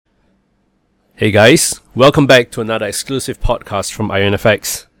Hey guys, welcome back to another exclusive podcast from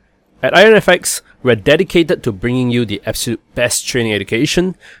IronFX. At IronFX, we're dedicated to bringing you the absolute best trading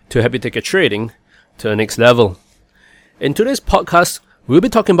education to help you take your trading to the next level. In today's podcast, we'll be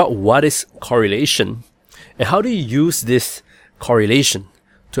talking about what is correlation and how do you use this correlation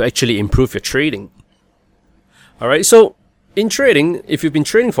to actually improve your trading. Alright, so in trading, if you've been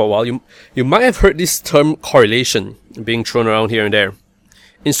trading for a while, you might have heard this term correlation being thrown around here and there.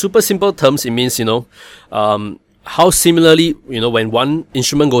 In super simple terms, it means, how similarly, when one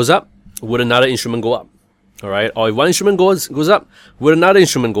instrument goes up, would another instrument go up? Alright, or if one instrument goes up, would another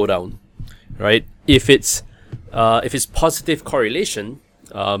instrument go down? Right? If it's positive correlation,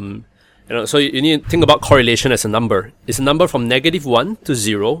 so you need to think about correlation as a number. It's a number from -1 to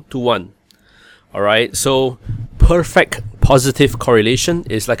 0 to 1. Alright, so perfect positive correlation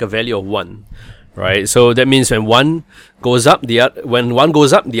is like a value of 1. Right, so that means when one goes up, the other one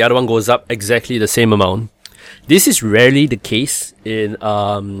goes up exactly the same amount. This is rarely the case in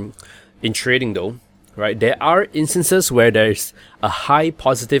trading, though. Right, there are instances where there's a high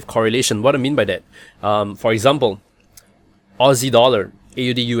positive correlation. What I mean by that, for example, Aussie dollar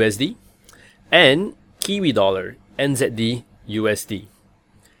AUD USD and Kiwi dollar NZD USD.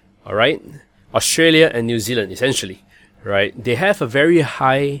 All right, Australia and New Zealand essentially. Right, they have a very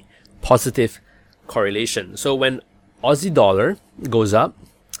high positive correlation. So when Aussie dollar goes up,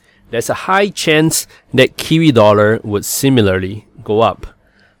 there's a high chance that Kiwi dollar would similarly go up.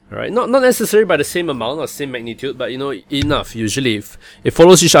 Alright, not necessarily by the same amount or same magnitude, but enough. Usually it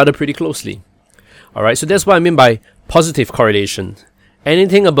follows each other pretty closely. Alright, so that's what I mean by positive correlation.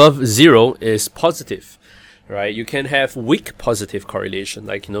 Anything above 0 is positive. Right, you can have weak positive correlation,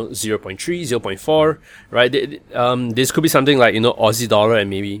 like 0.3, 0.4. Right, this could be something like Aussie dollar and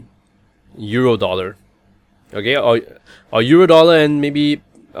maybe Euro dollar, okay, or Euro dollar and maybe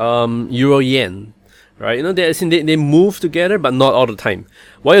Euro yen, right? They move together, but not all the time.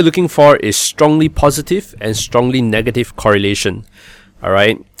 What you're looking for is strongly positive and strongly negative correlation. All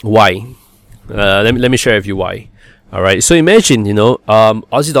right, why? Let me share with you why. All right, so imagine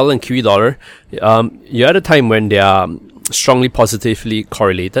Aussie dollar and Kiwi dollar. You're at a time when they are strongly positively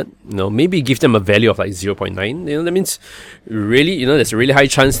correlated. Maybe give them a value of like 0.9. That means really, there's a really high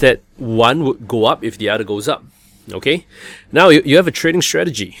chance that one would go up if the other goes up. Okay, now you have a trading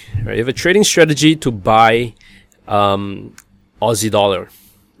strategy, right? You have a trading strategy to buy Aussie dollar.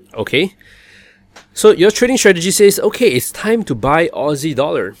 Okay, so your trading strategy says, okay, it's time to buy Aussie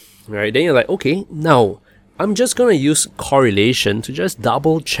dollar, right? Then you're like, okay, now I'm just gonna use correlation to just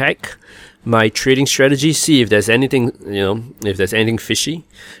double check my trading strategy, see if there's anything, if there's anything fishy,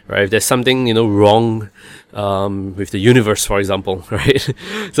 right? If there's something, wrong with the universe, for example, right?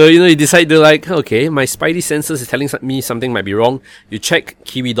 So, you decide to okay, my spidey senses is telling me something might be wrong. You check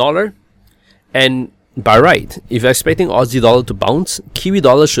Kiwi dollar, and by right, if you're expecting Aussie dollar to bounce, Kiwi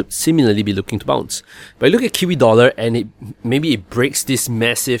dollar should similarly be looking to bounce. But you look at Kiwi dollar, and maybe it breaks this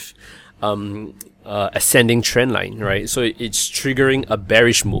massive ascending trend line, right? So it's triggering a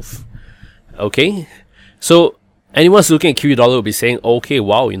bearish move. Okay, so anyone's looking at Kiwi dollar will be saying, okay,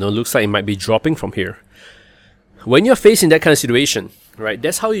 wow, looks like it might be dropping from here. When you're facing that kind of situation, right,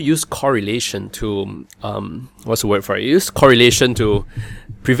 that's how you use correlation to, what's the word for it? You use correlation to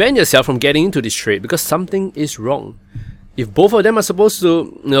prevent yourself from getting into this trade because something is wrong. If both of them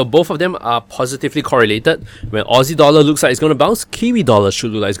are both of them are positively correlated, when Aussie dollar looks like it's going to bounce, Kiwi dollar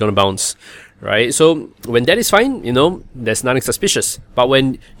should look like it's going to bounce. Right, so when that is fine, there's nothing suspicious. But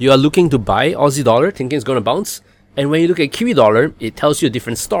when you are looking to buy Aussie dollar, thinking it's going to bounce, and when you look at Kiwi dollar, it tells you a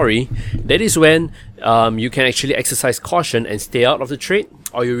different story. That is when you can actually exercise caution and stay out of the trade,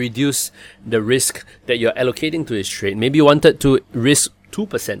 or you reduce the risk that you're allocating to this trade. Maybe you wanted to risk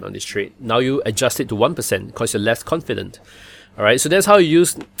 2% on this trade. Now you adjust it to 1% because you're less confident. All right, so that's how you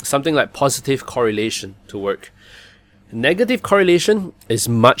use something like positive correlation to work. Negative correlation is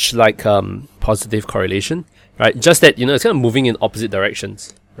much like positive correlation, right? Just that, it's kind of moving in opposite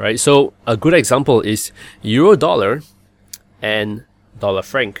directions, right? So a good example is Euro dollar and dollar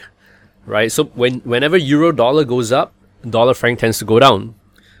franc, right? So whenever Euro dollar goes up, dollar franc tends to go down.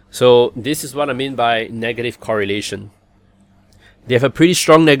 So this is what I mean by negative correlation. They have a pretty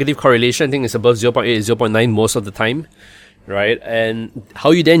strong negative correlation. I think it's above 0.8, 0.9 most of the time. Right, and how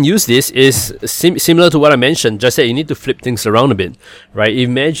you then use this is similar to what I mentioned, just that you need to flip things around a bit, right?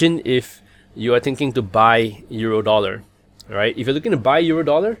 Imagine if you are thinking to buy Euro dollar, right? If you're looking to buy Euro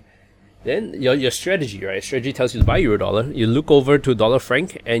dollar, then your strategy, right? Strategy tells you to buy Euro dollar. You look over to dollar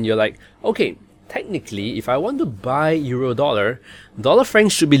franc, and you're like, okay, technically, if I want to buy Euro dollar, dollar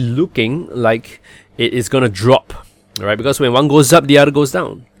franc should be looking like it is gonna drop, right? Because when one goes up, the other goes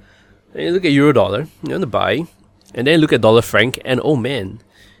down. And you look at euro dollar, you want to buy, and then look at dollar franc, and oh man,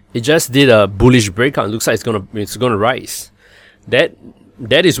 it just did a bullish breakout. It looks like it's gonna rise. That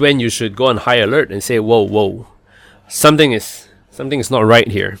is when you should go on high alert and say, whoa, something is not right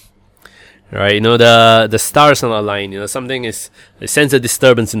here. Right? You know, the stars are not aligned. You know, I sense a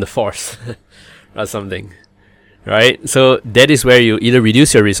disturbance in the force or something. Right? So that is where you either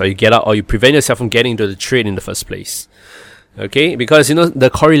reduce your risk, or you get out, or you prevent yourself from getting into the trade in the first place. Okay? Because, you know, the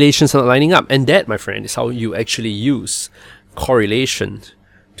correlations are not lining up. And that, my friend, is how you actually use correlation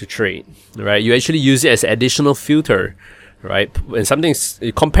to trade. Right? You actually use it as an additional filter. Right? When something's,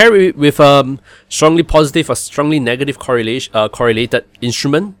 compare it with strongly positive or strongly negative correlated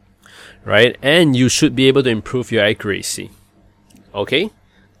instrument. Right? And you should be able to improve your accuracy. Okay?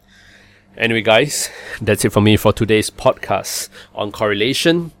 Anyway, guys, that's it for me for today's podcast on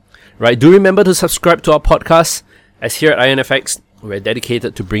correlation. Right? Do remember to subscribe to our podcast, as here at INFX, we're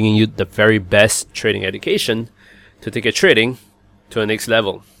dedicated to bringing you the very best trading education to take your trading to the next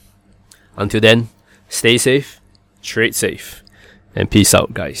level. Until then, stay safe, trade safe, and peace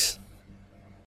out, guys.